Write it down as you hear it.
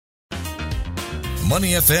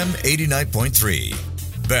Money FM 89.3.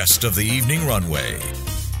 Best of the evening runway.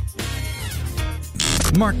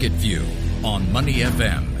 Market View on Money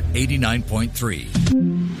FM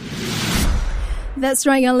 89.3. That's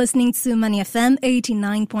right, you're listening to Money FM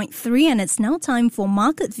 89.3, and it's now time for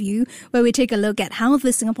Market View, where we take a look at how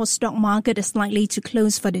the Singapore stock market is likely to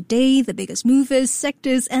close for the day, the biggest movers,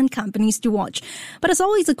 sectors and companies to watch. But as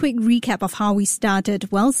always, a quick recap of how we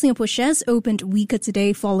started. Well, Singapore shares opened weaker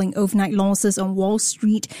today following overnight losses on Wall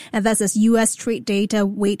Street, and that's as US trade data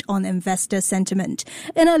weighed on investor sentiment.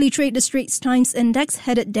 In early trade, the Straits Times Index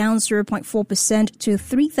headed down 0.4% to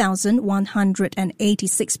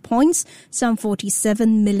 3,186 points, some 47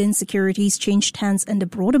 million securities changed hands in the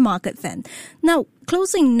broader market then. Now,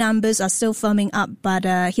 closing numbers are still firming up, but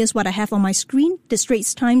here's what I have on my screen. The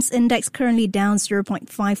Straits Times Index currently down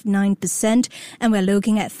 0.59%, and we're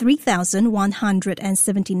looking at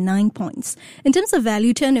 3,179 points. In terms of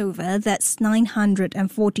value turnover, that's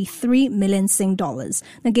 943 million Sing dollars.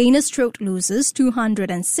 The gainers trailed losers,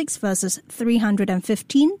 206 versus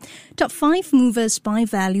 315. Top 5 movers by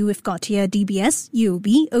value, we've got here DBS,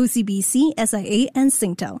 UOB, OCBC, SIA, and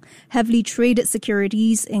Singtel. Heavily traded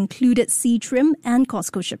securities included Seatrim and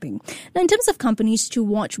Costco Shipping. Now, in terms of companies to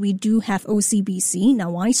watch, we do have OCBC. Now,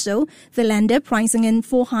 why so? The lender pricing in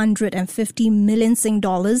 450 million Sing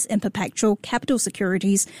dollars in perpetual capital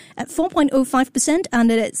securities at 4.05%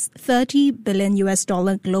 under its $30 billion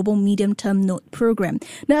global medium-term note program.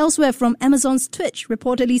 Now, elsewhere from Amazon's Twitch,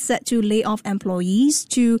 reportedly set to lay off employees,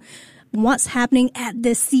 to what's happening at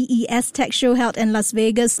the CES tech show held in Las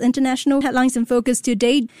Vegas. International headlines in focus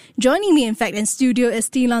today. Joining me, in fact, in studio is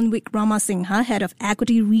Thilan Wickramasinghe, Head of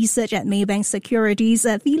Equity Research at Maybank Securities.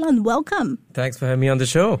 Thilan, welcome. Thanks for having me on the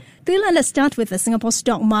show. Thilan, let's start with the Singapore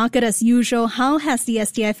stock market as usual. How has the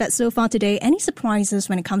STI fared so far today? Any surprises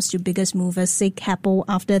when it comes to biggest movers, say Keppel,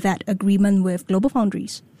 after that agreement with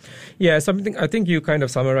GlobalFoundries? Yeah, I think you kind of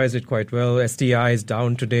summarized it quite well. STI is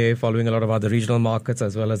down today following a lot of other regional markets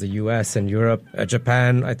as well as the US and Europe.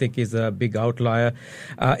 Japan, I think, is a big outlier.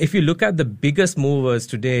 If you look at the biggest movers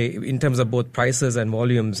today in terms of both prices and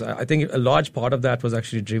volumes, I think a large part of that was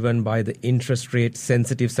actually driven by the interest rate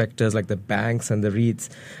sensitive sectors like the banks and the REITs.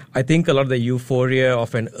 I think a lot of the euphoria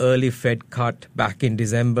of an early Fed cut back in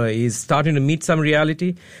December is starting to meet some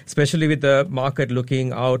reality, especially with the market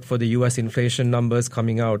looking out for the US inflation numbers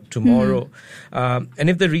coming out tomorrow. And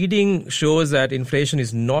if the reading shows that inflation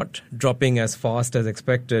is not dropping as fast as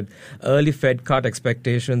expected, early Fed cut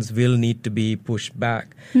expectations will need to be pushed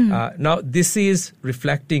back. Now, this is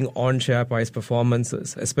reflecting on share price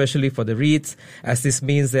performances, especially for the REITs, as this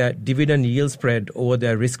means that dividend yield spread over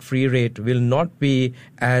their risk-free rate will not be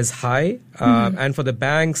as high. And for the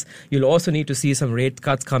banks, you'll also need to see some rate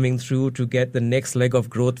cuts coming through to get the next leg of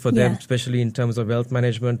growth for them, especially in terms of wealth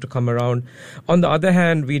management to come around. On the other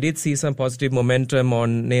hand, we did see some positive momentum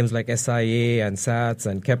on names like SIA and SATS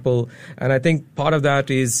and Keppel. And I think part of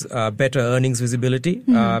that is better earnings visibility,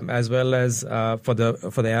 as well as for the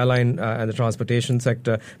airline and the transportation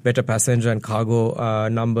sector, better passenger and cargo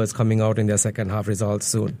numbers coming out in their second half results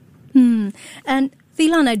soon. And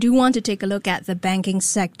Thilan, I do want to take a look at the banking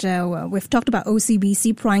sector. We've talked about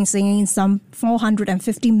OCBC pricing in some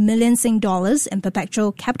 450 million Sing dollars in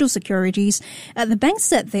perpetual capital securities. The bank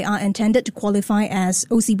said they are intended to qualify as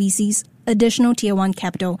OCBC's additional Tier 1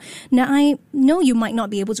 capital. Now, I know you might not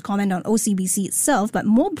be able to comment on OCBC itself, but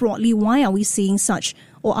more broadly, why are we seeing such,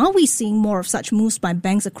 or are we seeing more of such moves by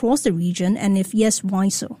banks across the region? And if yes, why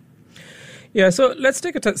so? Yeah, so let's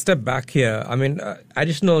take a step back here. I mean,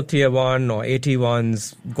 additional Tier 1 or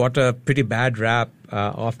AT1s got a pretty bad rap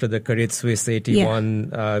after the Credit Suisse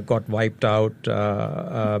AT1 got wiped out,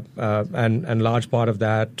 and large part of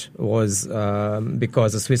that was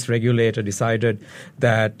because the Swiss regulator decided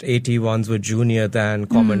that AT1s were junior than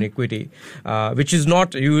common equity, which is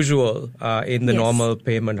not usual in the normal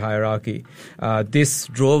payment hierarchy. This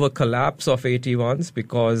drove a collapse of AT1s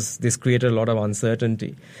because this created a lot of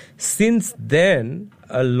uncertainty. Since then,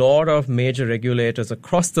 a lot of major regulators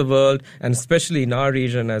across the world, and especially in our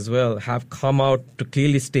region as well, have come out to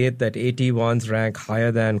clearly state that AT1s rank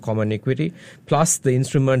higher than common equity. Plus, the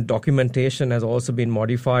instrument documentation has also been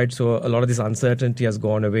modified, so a lot of this uncertainty has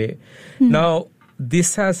gone away. Now,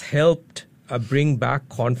 this has helped bring back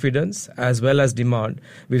confidence as well as demand.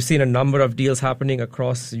 We've seen a number of deals happening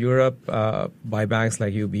across Europe by banks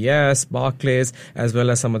like UBS, Barclays, as well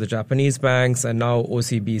as some of the Japanese banks, and now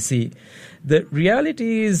OCBC. The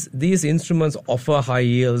reality is these instruments offer high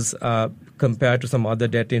yields compared to some other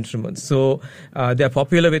debt instruments. So they're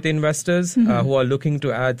popular with investors who are looking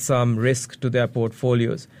to add some risk to their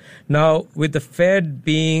portfolios. Now, with the Fed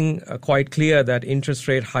being quite clear that interest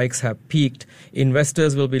rate hikes have peaked,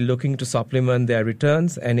 investors will be looking to supplement their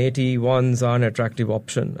returns, and AT1s are an attractive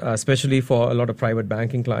option, especially for a lot of private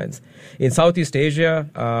banking clients. In Southeast Asia,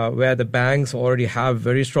 where the banks already have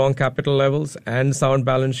very strong capital levels and sound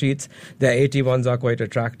balance sheets, their AT1s are quite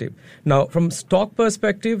attractive. Now, from stock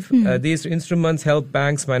perspective, these instruments help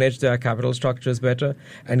banks manage their capital structures better.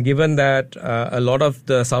 And given that a lot of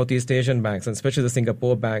the Southeast Asian banks, and especially the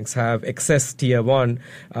Singapore banks, have excess tier 1,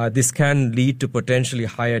 this can lead to potentially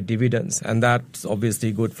higher dividends. And that's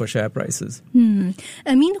obviously good for share prices. And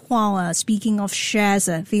meanwhile, speaking of shares,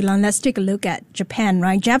 Thilan, let's take a look at Japan,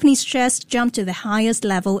 right? Japanese shares jumped to the highest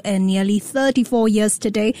level in nearly 34 years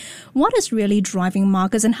today. What is really driving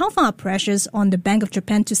markets, and how far are pressures on the Bank of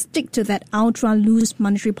Japan to stick to that ultra-loose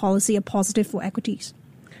monetary policy a positive for equities?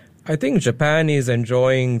 I think Japan is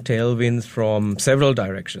enjoying tailwinds from several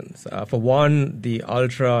directions. For one, the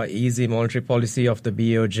ultra-easy monetary policy of the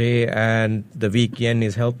BOJ and the weak yen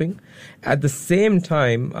is helping. At the same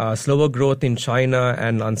time, slower growth in China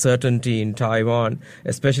and uncertainty in Taiwan,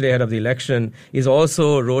 especially ahead of the election, is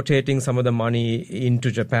also rotating some of the money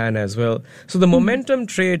into Japan as well. So the momentum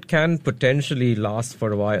trade can potentially last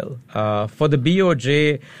for a while. For the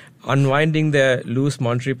BOJ, unwinding their loose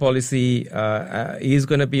monetary policy is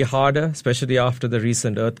going to be harder, especially after the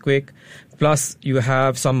recent earthquake. Plus, you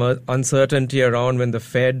have some uncertainty around when the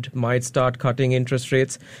Fed might start cutting interest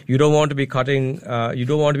rates. You don't want to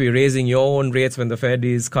be raising your own rates when the Fed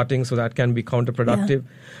is cutting, so that can be counterproductive. Yeah.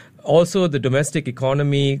 Also, the domestic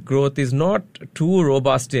economy growth is not too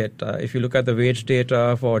robust yet. If you look at the wage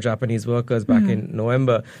data for Japanese workers back in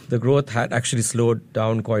November, the growth had actually slowed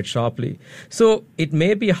down quite sharply. So it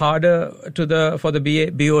may be harder for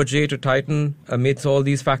the BOJ to tighten amidst all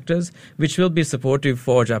these factors, which will be supportive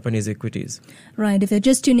for Japanese equities. Right. If you're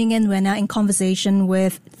just tuning in, we're now in conversation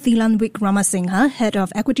with Thilan Wickramasinghe, Head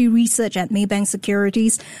of Equity Research at Maybank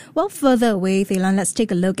Securities. Well, further away, Thilan, let's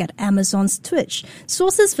take a look at Amazon's Twitch.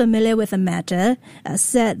 Sources familiar with the matter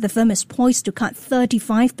said the firm is poised to cut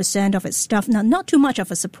 35% of its staff. Now, not too much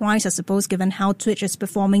of a surprise, I suppose, given how Twitch is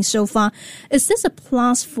performing so far. Is this a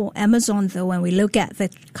plus for Amazon, though, when we look at the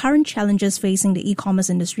current challenges facing the e-commerce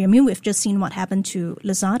industry? I mean, we've just seen what happened to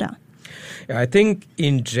Lazada. I think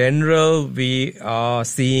in general, we are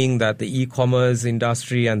seeing that the e-commerce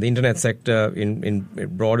industry and the internet sector in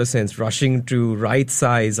broader sense rushing to right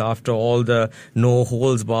size after all the no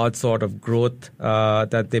holds barred sort of growth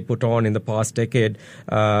that they put on in the past decade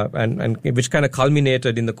and which kind of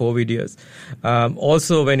culminated in the COVID years.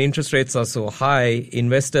 Also, when interest rates are so high,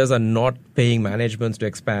 investors are not paying managements to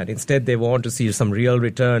expand. Instead, they want to see some real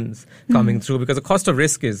returns coming through because the cost of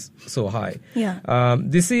risk is so high. Yeah.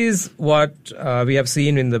 This is what we have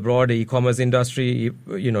seen in the broader e-commerce industry,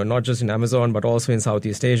 not just in Amazon, but also in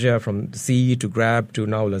Southeast Asia, from CE to Grab to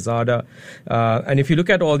now Lazada. And if you look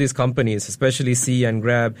at all these companies, especially CE and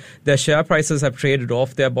Grab, their share prices have traded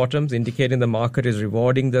off their bottoms, indicating the market is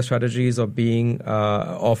rewarding their strategies of being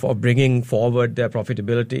of bringing forward their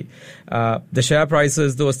profitability. The share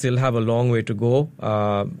prices, though, still have a long way to go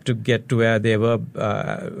to get to where they were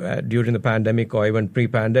during the pandemic or even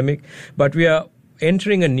pre-pandemic. But we are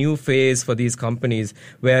entering a new phase for these companies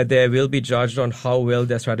where they will be judged on how well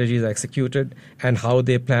their strategies are executed and how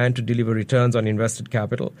they plan to deliver returns on invested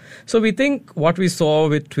capital. So we think what we saw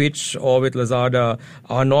with Twitch or with Lazada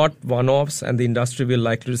are not one-offs, and the industry will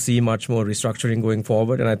likely to see much more restructuring going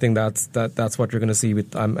forward. And I think that's what we're going to see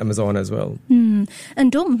with Amazon as well.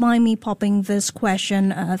 And don't mind me popping this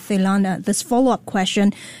question, Thilan, this follow-up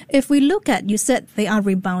question. If we look at, you said they are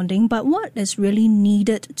rebounding, but what is really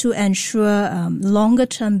needed to ensure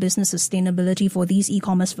longer-term business sustainability for these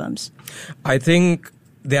e-commerce firms? I think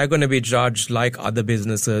they are going to be judged like other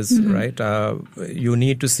businesses, right? You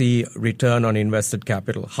need to see return on invested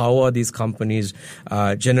capital. How are these companies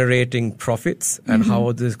generating profits, and how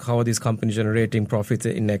are these companies generating profits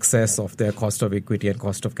in excess of their cost of equity and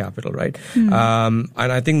cost of capital, right? And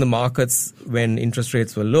I think the markets, when interest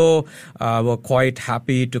rates were low, were quite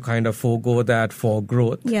happy to kind of forego that for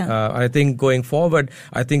growth. Yeah. I think going forward,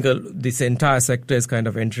 I think this entire sector is kind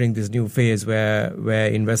of entering this new phase where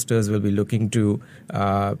investors will be looking to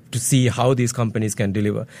see how these companies can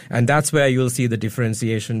deliver. And that's where you'll see the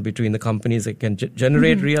differentiation between the companies that can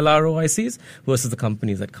generate real ROICs versus the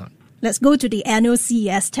companies that can't. Let's go to the annual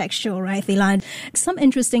CES tech show, right, Thilan? Some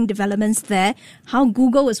interesting developments there. How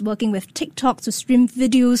Google is working with TikTok to stream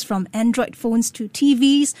videos from Android phones to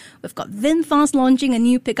TVs. We've got VinFast launching a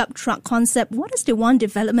new pickup truck concept. What is the one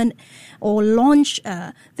development or launch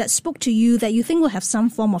that spoke to you that you think will have some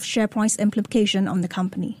form of share price implication on the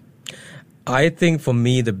company? I think for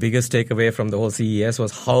me, the biggest takeaway from the whole CES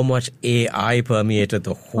was how much AI permeated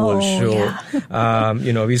the whole show. Yeah.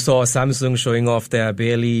 We saw Samsung showing off their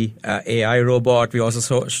Bailey AI robot. We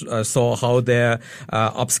also saw how they're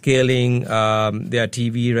upscaling their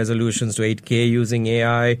TV resolutions to 8K using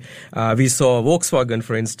AI. We saw Volkswagen,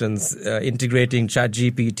 for instance, integrating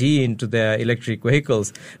ChatGPT into their electric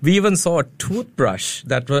vehicles. We even saw a toothbrush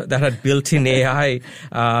that had built-in AI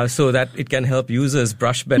so that it can help users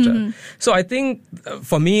brush better. So I think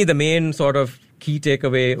for me, the main sort of key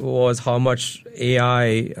takeaway was how much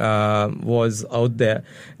AI was out there.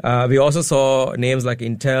 We also saw names like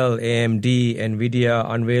Intel, AMD, NVIDIA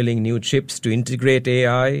unveiling new chips to integrate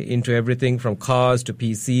AI into everything from cars to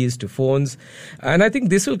PCs to phones. And I think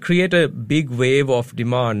this will create a big wave of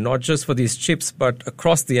demand, not just for these chips, but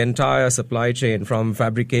across the entire supply chain from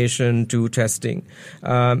fabrication to testing.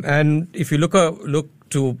 And if you look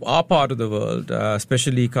to our part of the world,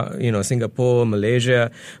 especially Singapore,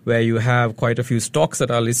 Malaysia, where you have quite a few stocks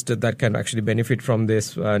that are listed that can actually benefit from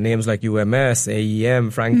this. Names like UMS,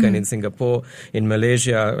 AEM, Franken in Singapore, in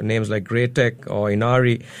Malaysia, names like Greatech or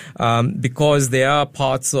Inari, because they are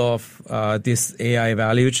parts of this AI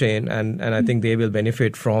value chain, and I think they will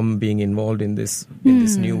benefit from being involved in this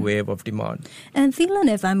new wave of demand. And Thilan,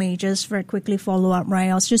 if I may just very quickly follow up, right?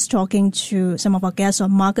 I was just talking to some of our guests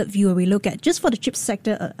on Market View, where we look at just for the chip sector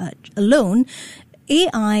alone,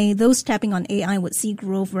 AI, those tapping on AI would see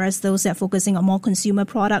growth, whereas those that are focusing on more consumer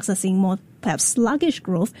products are seeing more perhaps sluggish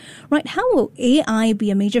growth, right? How will AI be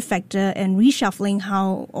a major factor in reshuffling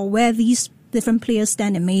how or where these different players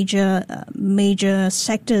stand in major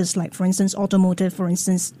sectors, like, for instance, automotive, for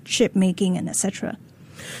instance, chip making, and etc.?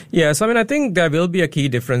 Yes, I think there will be a key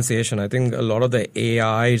differentiation. I think a lot of the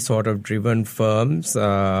AI sort of driven firms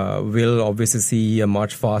will obviously see a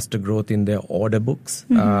much faster growth in their order books.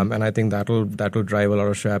 And I think that will drive a lot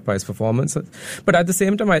of share price performance. But at the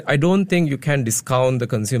same time, I don't think you can discount the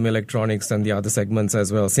consumer electronics and the other segments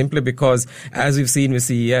as well, simply because, as we've seen with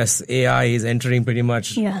CES, AI is entering pretty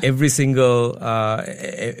much every single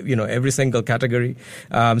category.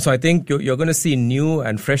 So I think you're going to see new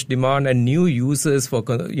and fresh demand and new users for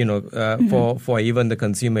even the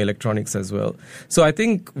consumer electronics as well. So I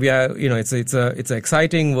think we are, it's an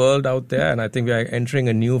exciting world out there, and I think we are entering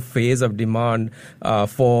a new phase of demand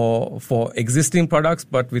for existing products,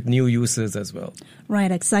 but with new users as well.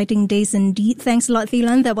 Right, exciting days indeed. Thanks a lot,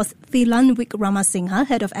 Thilan. That was Thilan Wickramasinghe,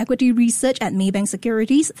 Head of Equity Research at Maybank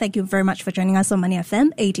Securities. Thank you very much for joining us on Money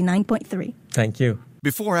FM 89.3. Thank you.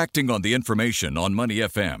 Before acting on the information on Money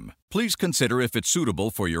FM, please consider if it's suitable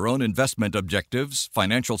for your own investment objectives,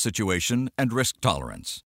 financial situation, and risk tolerance.